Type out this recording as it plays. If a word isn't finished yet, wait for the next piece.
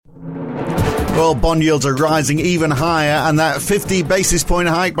Well, bond yields are rising even higher, and that 50 basis point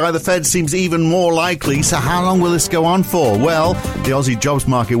hike by the Fed seems even more likely. So how long will this go on for? Well, the Aussie jobs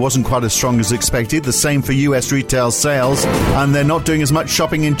market wasn't quite as strong as expected. The same for US retail sales, and they're not doing as much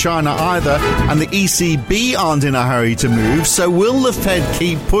shopping in China either. And the ECB aren't in a hurry to move. So will the Fed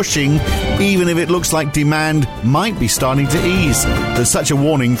keep pushing, even if it looks like demand might be starting to ease? There's such a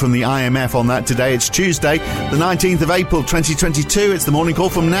warning from the IMF on that today. It's Tuesday, the 19th of April, 2022. It's the morning call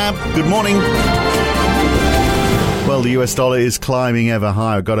from NAB. Good morning. Well, the US dollar is climbing ever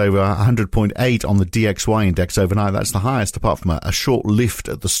higher. Got over 100.8 on the DXY index overnight. That's the highest apart from a short lift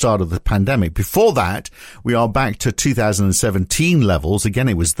at the start of the pandemic. Before that, we are back to 2017 levels. Again,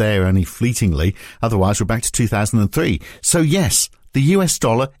 it was there only fleetingly. Otherwise, we're back to 2003. So yes, the US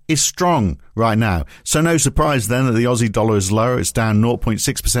dollar is strong right now. So no surprise then that the Aussie dollar is lower. It's down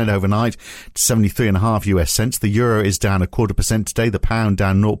 0.6% overnight to 73.5 US cents. The euro is down 0.25% today. The pound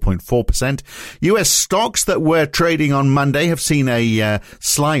down 0.4%. US stocks that were trading on Monday have seen a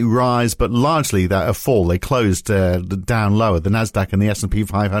slight rise, but largely that a fall. They closed down lower. The Nasdaq and the S&P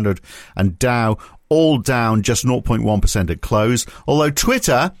 500 and Dow all down just 0.1% at close. Although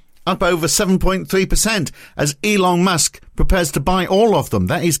Twitter up over 7.3% as Elon Musk prepares to buy all of them.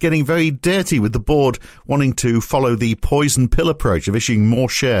 That is getting very dirty, with the board wanting to follow the poison pill approach of issuing more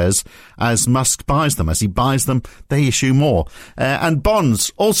shares as Musk buys them. As he buys them, they issue more. And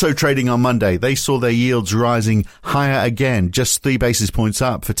bonds also trading on Monday. They saw their yields rising higher again, just 3 basis points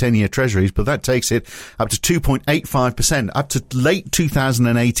up for 10-year treasuries, but that takes it up to 2.85%, up to late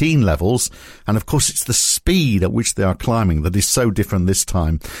 2018 levels. And of course, it's the speed at which they are climbing that is so different this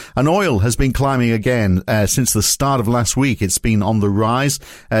time. And oil has been climbing again since the start of last week. It's been on the rise.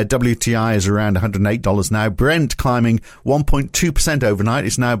 WTI is around $108 now. Brent climbing 1.2% overnight.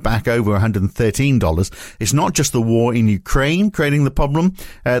 It's now back over $113. It's not just the war in Ukraine creating the problem.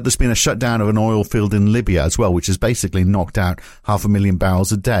 There's been a shutdown of an oil field in Libya as well, which has basically knocked out 500,000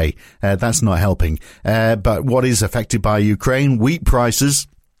 barrels a day. That's not helping. But what is affected by Ukraine? Wheat prices.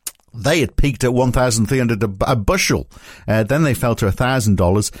 They had peaked at $1,300 a bushel. Then they fell to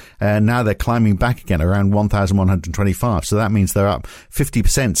 $1,000. Now they're climbing back again around $1,125. So that means they're up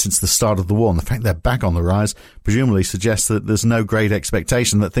 50% since the start of the war. And the fact they're back on the rise presumably suggests that there's no great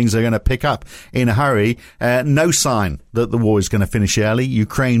expectation that things are going to pick up in a hurry. No sign that the war is going to finish early.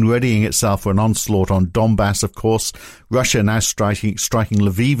 Ukraine readying itself for an onslaught on Donbass, of course. Russia now striking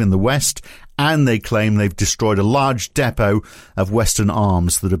Lviv in the west. And they claim they've destroyed a large depot of Western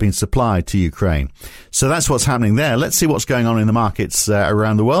arms that have been supplied to Ukraine. So that's what's happening there. Let's see what's going on in the markets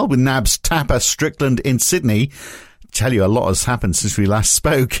around the world with NAB's Tapper Strickland in Sydney. Tell you, a lot has happened since we last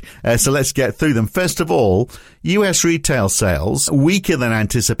spoke, so let's get through them. First of all, US retail sales weaker than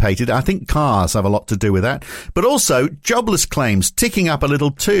anticipated. I think cars have a lot to do with that, but also jobless claims ticking up a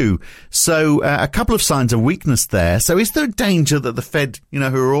little too. So a couple of signs of weakness there. So is there a danger that the Fed, who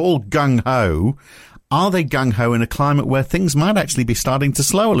are all gung-ho, are they gung-ho in a climate where things might actually be starting to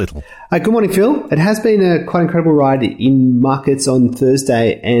slow a little? Good morning, Phil. It has been a quite incredible ride in markets on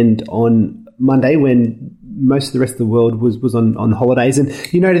Thursday and on Monday when most of the rest of the world was on holidays. And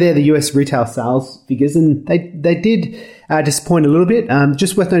there the US retail sales figures, and they did disappoint a little bit.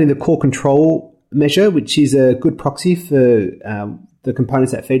 Just worth noting the core control measure, which is a good proxy for the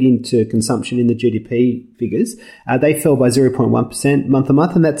components that feed into consumption in the GDP figures. They fell by 0.1% month on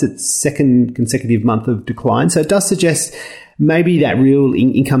month, and that's its second consecutive month of decline. So it does suggest maybe that real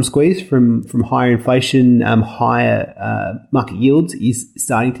income squeeze from higher inflation, higher market yields is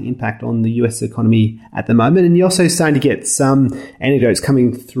starting to impact on the US economy at the moment. And you're also starting to get some anecdotes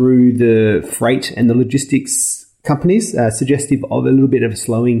coming through the freight and the logistics companies, suggestive of a little bit of a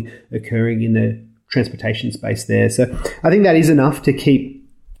slowing occurring in the transportation space there. So I think that is enough to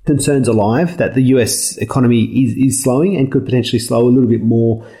keep concerns alive that the US economy is slowing and could potentially slow a little bit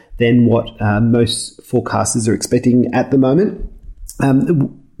more than what most forecasters are expecting at the moment.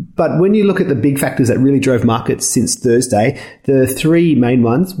 But when you look at the big factors that really drove markets since Thursday, the three main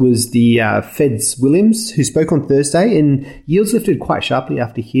ones was the Fed's Williams, who spoke on Thursday, and yields lifted quite sharply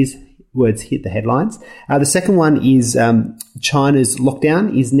after his words hit the headlines. The second one is China's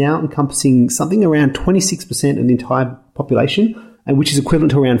lockdown is now encompassing something around 26% of the entire population, and which is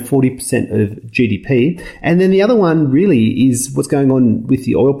equivalent to around 40% of GDP. And then the other one really is what's going on with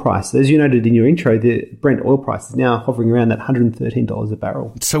the oil price. As you noted in your intro, the Brent oil price is now hovering around that $113 a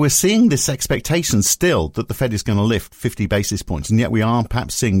barrel. So we're seeing this expectation still that the Fed is going to lift 50 basis points, and yet we are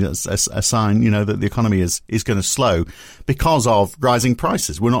perhaps seeing a sign, that the economy is going to slow because of rising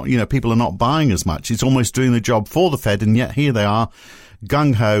prices. We're not, people are not buying as much. It's almost doing the job for the Fed, and yet here they are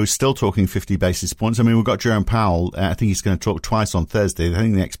gung-ho, still talking 50 basis points. I mean, we've got Jerome Powell. I think he's going to talk twice on Thursday. I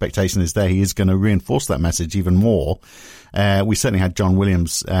think the expectation is there he is going to reinforce that message even more. We certainly had John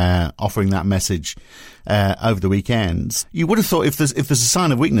Williams offering that message over the weekends. You would have thought if there's a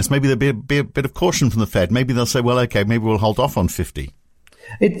sign of weakness, maybe there'd be a bit of caution from the Fed. Maybe they'll say, well, okay, maybe we'll hold off on 50.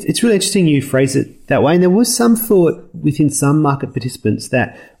 It's really interesting you phrase it that way. And there was some thought within some market participants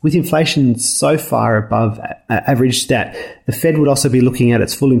that with inflation so far above average, that the Fed would also be looking at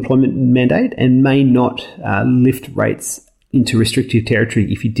its full employment mandate and may not lift rates into restrictive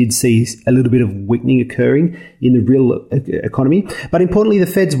territory if you did see a little bit of weakening occurring in the real economy. But importantly, the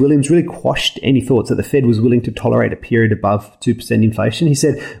Fed's Williams really quashed any thoughts that the Fed was willing to tolerate a period above 2% inflation. He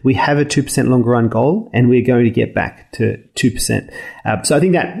said, we have a 2% longer run goal and we're going to get back to 2%. So I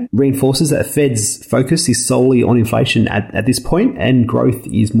think that reinforces that the Fed's focus is solely on inflation at this point, and growth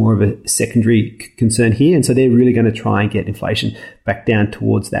is more of a secondary concern here. And so they're really going to try and get inflation back down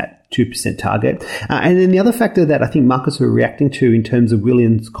towards that 2% target. And then the other factor that I think markets were reacting to in terms of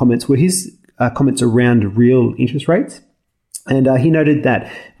Williams' comments were his comments around real interest rates. And he noted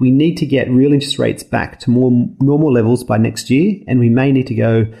that we need to get real interest rates back to more normal levels by next year, and we may need to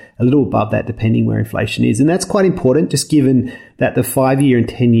go a little above that depending where inflation is. And that's quite important, just given that the 5-year and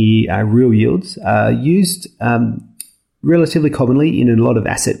 10-year real yields are used relatively commonly in a lot of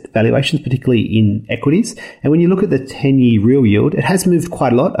asset valuations, particularly in equities. And when you look at the 10-year real yield, it has moved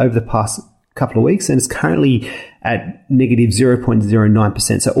quite a lot over the past couple of weeks, and it's currently at negative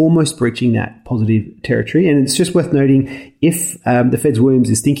 0.09%, so almost breaching that positive territory. And it's just worth noting, if the Fed's Williams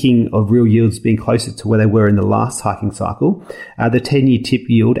is thinking of real yields being closer to where they were in the last hiking cycle, the 10-year tip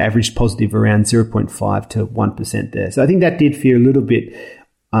yield averaged positive around 0.5 to 1% there. So I think that did fear a little bit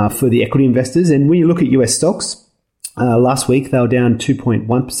for the equity investors. And when you look at US stocks, last week they were down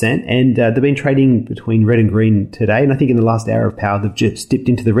 2.1%, and they've been trading between red and green today. And I think in the last hour of power, they've just dipped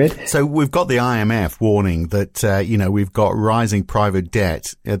into the red. So we've got the IMF warning that, we've got rising private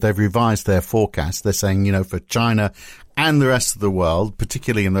debt. They've revised their forecast. They're saying, for China and the rest of the world,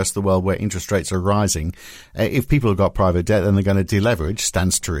 particularly in the rest of the world where interest rates are rising, if people have got private debt, then they're going to deleverage.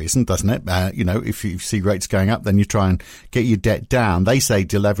 Stands to reason, doesn't it? If you see rates going up, then you try and get your debt down. They say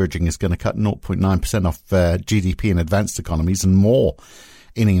deleveraging is going to cut 0.9% off GDP in advanced economies and more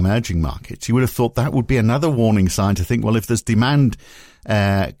in emerging markets. You would have thought that would be another warning sign to think, well, if there's demand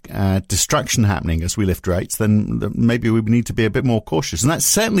destruction happening as we lift rates, then maybe we need to be a bit more cautious. And that's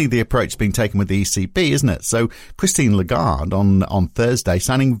certainly the approach being taken with the ECB, isn't it? So Christine Lagarde on Thursday,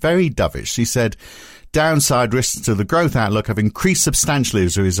 sounding very dovish, she said, downside risks to the growth outlook have increased substantially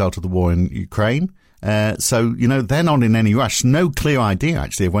as a result of the war in Ukraine. So they're not in any rush. No clear idea,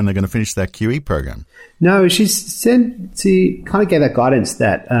 actually, of when they're going to finish their QE program. No, she kind of gave that guidance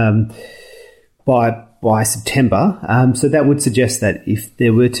that by September. So that would suggest that if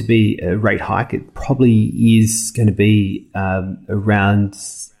there were to be a rate hike, it probably is going to be around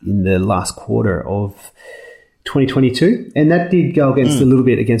in the last quarter of 2022. And that did go against a little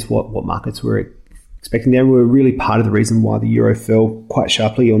bit against what markets were expecting. They were really part of the reason why the euro fell quite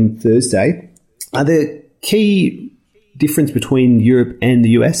sharply on Thursday. The key difference between Europe and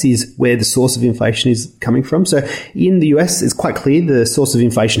the US is where the source of inflation is coming from. So in the US, it's quite clear the source of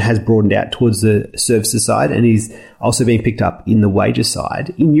inflation has broadened out towards the services side and is also being picked up in the wages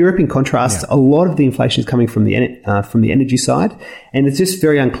side. In Europe, in contrast, a lot of the inflation is coming from the energy side, and it's just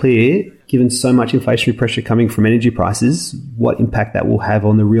very unclear, given so much inflationary pressure coming from energy prices, what impact that will have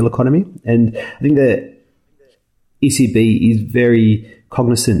on the real economy. And I think the ECB is very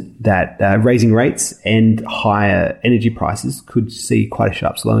cognizant that raising rates and higher energy prices could see quite a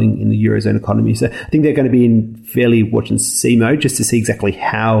sharp slowing in the Eurozone economy. So I think they're going to be in fairly watch and see mode just to see exactly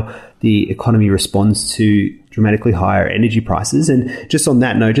how the economy responds to dramatically higher energy prices. And just on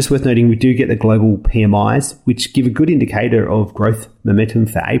that note, just worth noting, we do get the global PMIs, which give a good indicator of growth momentum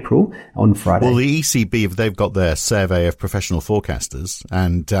for April on Friday. Well, the ECB, they've got their survey of professional forecasters,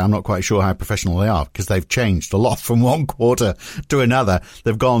 and I'm not quite sure how professional they are because they've changed a lot from one quarter to another.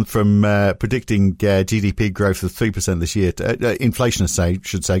 They've gone from predicting GDP growth of 3% this year to inflation,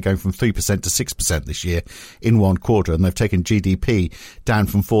 should say, going from 3% to 6% this year in one quarter, and they've taken GDP down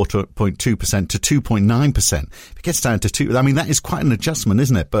from 4.2% to 2.9%. If it gets down to 2, I mean, that is quite an adjustment,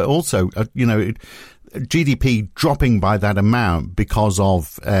 isn't it? But also, GDP dropping by that amount because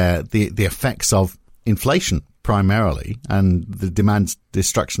of the effects of inflation primarily and the demand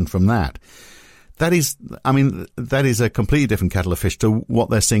destruction from that. That is a completely different kettle of fish to what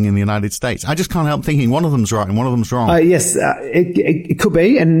they're seeing in the United States. I just can't help thinking one of them's right and one of them's wrong. Yes, it could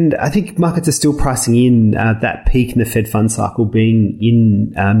be. And I think markets are still pricing in that peak in the Fed fund cycle being in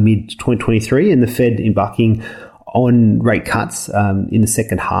mid-2023 and the Fed embarking on rate cuts in the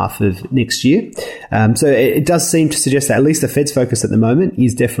second half of next year. So it does seem to suggest that at least the Fed's focus at the moment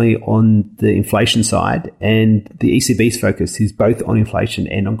is definitely on the inflation side, and the ECB's focus is both on inflation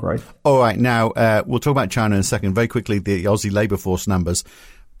and on growth. All right. Now, we'll talk about China in a second. Very quickly, the Aussie labour force numbers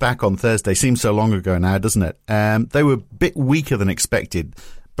back on Thursday. Seems so long ago now, doesn't it? They were a bit weaker than expected.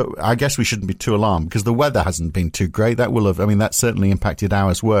 But I guess we shouldn't be too alarmed because the weather hasn't been too great. That certainly impacted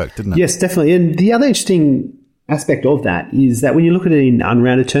hours worked, didn't it? Yes, definitely. And the other interesting aspect of that is that when you look at it in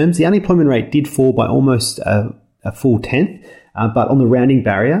unrounded terms, the unemployment rate did fall by almost a full tenth. But on the rounding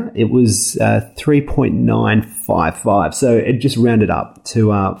barrier, it was 3.955. So it just rounded up to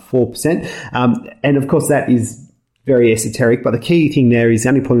 4%. And of course, that is very esoteric. But the key thing there is the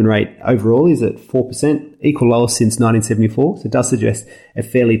unemployment rate overall is at 4%, equal lowest since 1974. So it does suggest a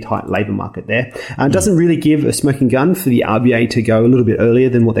fairly tight labour market there. It doesn't really give a smoking gun for the RBA to go a little bit earlier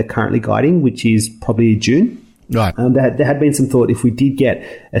than what they're currently guiding, which is probably June. Right. There had been some thought if we did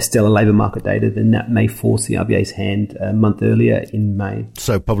get a stellar labour market data, then that may force the RBA's hand a month earlier in May.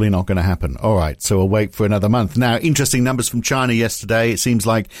 So probably not going to happen. All right. So we'll wait for another month. Now, interesting numbers from China yesterday. It seems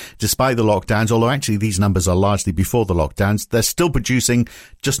like despite the lockdowns, although actually these numbers are largely before the lockdowns, they're still producing,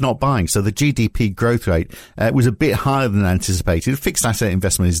 just not buying. So the GDP growth rate was a bit higher than anticipated. Fixed asset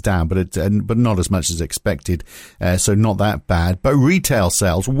investment is down, but not as much as expected. So not that bad. But retail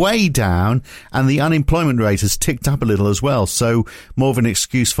sales way down, and the unemployment rate has ticked up a little as well. So more of an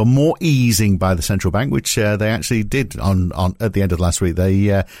excuse for more easing by the central bank, which they actually did on at the end of last week.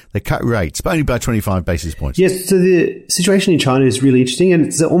 They cut rates, but only by 25 basis points. Yes, so the situation in China is really interesting, and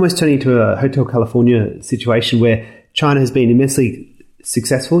it's almost turning into a Hotel California situation where China has been immensely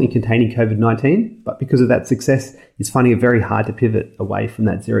successful in containing COVID-19, but because of that success, it's finding it very hard to pivot away from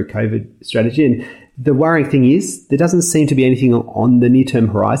that zero COVID strategy. And the worrying thing is there doesn't seem to be anything on the near-term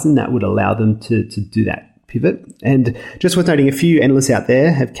horizon that would allow them to do that pivot. And just worth noting, a few analysts out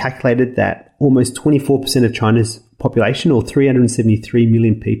there have calculated that almost 24% of China's population, or 373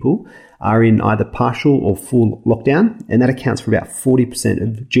 million people, are in either partial or full lockdown, and that accounts for about 40%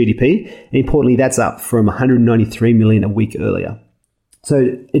 of GDP. And importantly, that's up from 193 million a week earlier.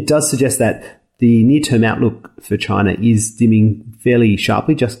 So it does suggest that the near-term outlook for China is dimming fairly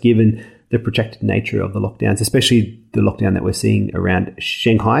sharply, just given the protracted nature of the lockdowns, especially the lockdown that we're seeing around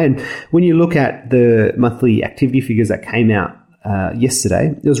Shanghai. And when you look at the monthly activity figures that came out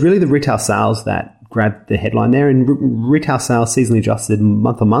yesterday, it was really the retail sales that grabbed the headline there. And retail sales, seasonally adjusted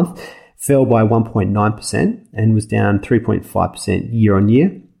month on month, fell by 1.9% and was down 3.5% year on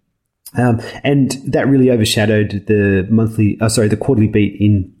year. And that really overshadowed the quarterly beat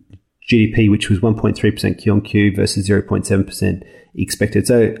in GDP, which was 1.3% Q on Q versus 0.7% expected.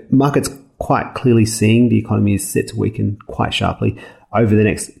 So markets quite clearly seeing the economy is set to weaken quite sharply over the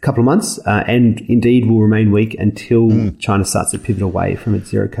next couple of months, and indeed will remain weak until China starts to pivot away from its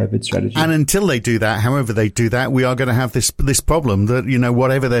zero COVID strategy. And until they do that, however they do that, we are going to have this problem that,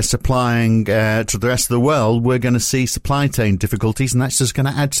 whatever they're supplying to the rest of the world, we're going to see supply chain difficulties, and that's just going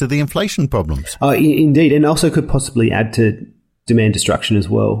to add to the inflation problems. Indeed, and also could possibly add to demand destruction as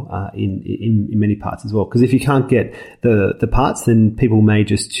well in many parts as well. Because if you can't get the parts, then people may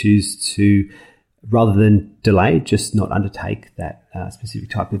just choose to, rather than delay, just not undertake that specific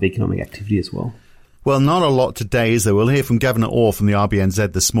type of economic activity as well. Well, not a lot today, is there? We'll hear from Governor Orr from the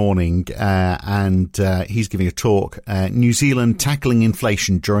RBNZ this morning, and he's giving a talk. New Zealand tackling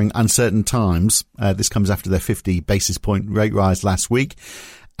inflation during uncertain times. This comes after their 50 basis point rate rise last week.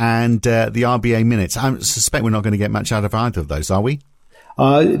 And the RBA minutes. I suspect we're not going to get much out of either of those, are we?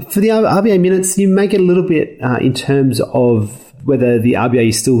 For the RBA minutes, you may get a little bit in terms of whether the RBA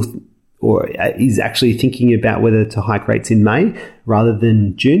is still or is actually thinking about whether to hike rates in May rather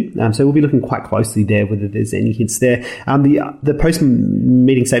than June. So we'll be looking quite closely there, whether there's any hints there. The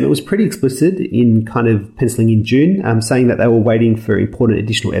post-meeting statement was pretty explicit in kind of penciling in June, saying that they were waiting for important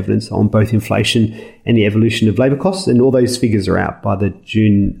additional evidence on both inflation and the evolution of labour costs, and all those figures are out by the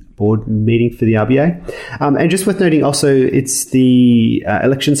June board meeting for the RBA. And just worth noting also, it's the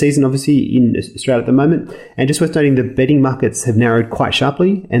election season, obviously, in Australia at the moment. And just worth noting, the betting markets have narrowed quite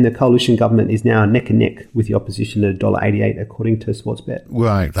sharply, and the coalition government is now neck and neck with the opposition at $1.88, according to Sportsbet.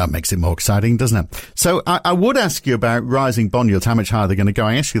 Right, that makes it more exciting, doesn't it? So I would ask you about rising bond yields, how much higher they're going to go.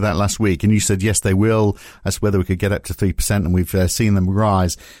 I asked you that last week, and you said, yes, they will. That's whether we could get up to 3%, and we've seen them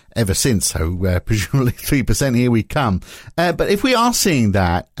rise ever since. So presumably 3%, here we come. But if we are seeing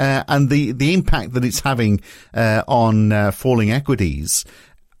that, and the impact that it's having on falling equities,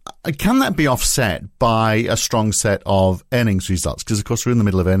 can that be offset by a strong set of earnings results? Because, of course, we're in the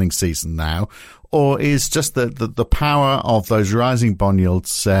middle of earnings season now. Or is just the power of those rising bond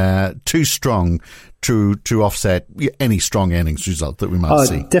yields too strong to offset any strong earnings result that we might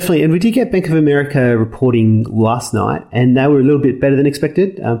see? Definitely. And we did get Bank of America reporting last night, and they were a little bit better than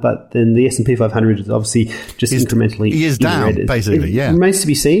expected. But then the S&P 500 is obviously just incrementally down, basically. It remains to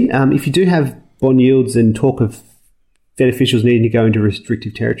be seen. If you do have bond yields and talk of Fed officials needing to go into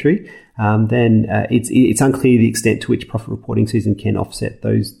restrictive territory, then it's unclear the extent to which profit reporting season can offset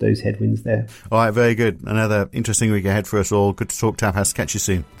those headwinds there. All right, very good. Another interesting week ahead for us all. Good to talk, Tapas. Catch you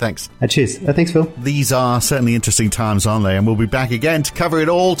soon. Thanks. Cheers. Thanks, Phil. These are certainly interesting times, aren't they? And we'll be back again to cover it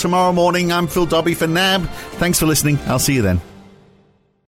all tomorrow morning. I'm Phil Dobbie for NAB. Thanks for listening. I'll see you then.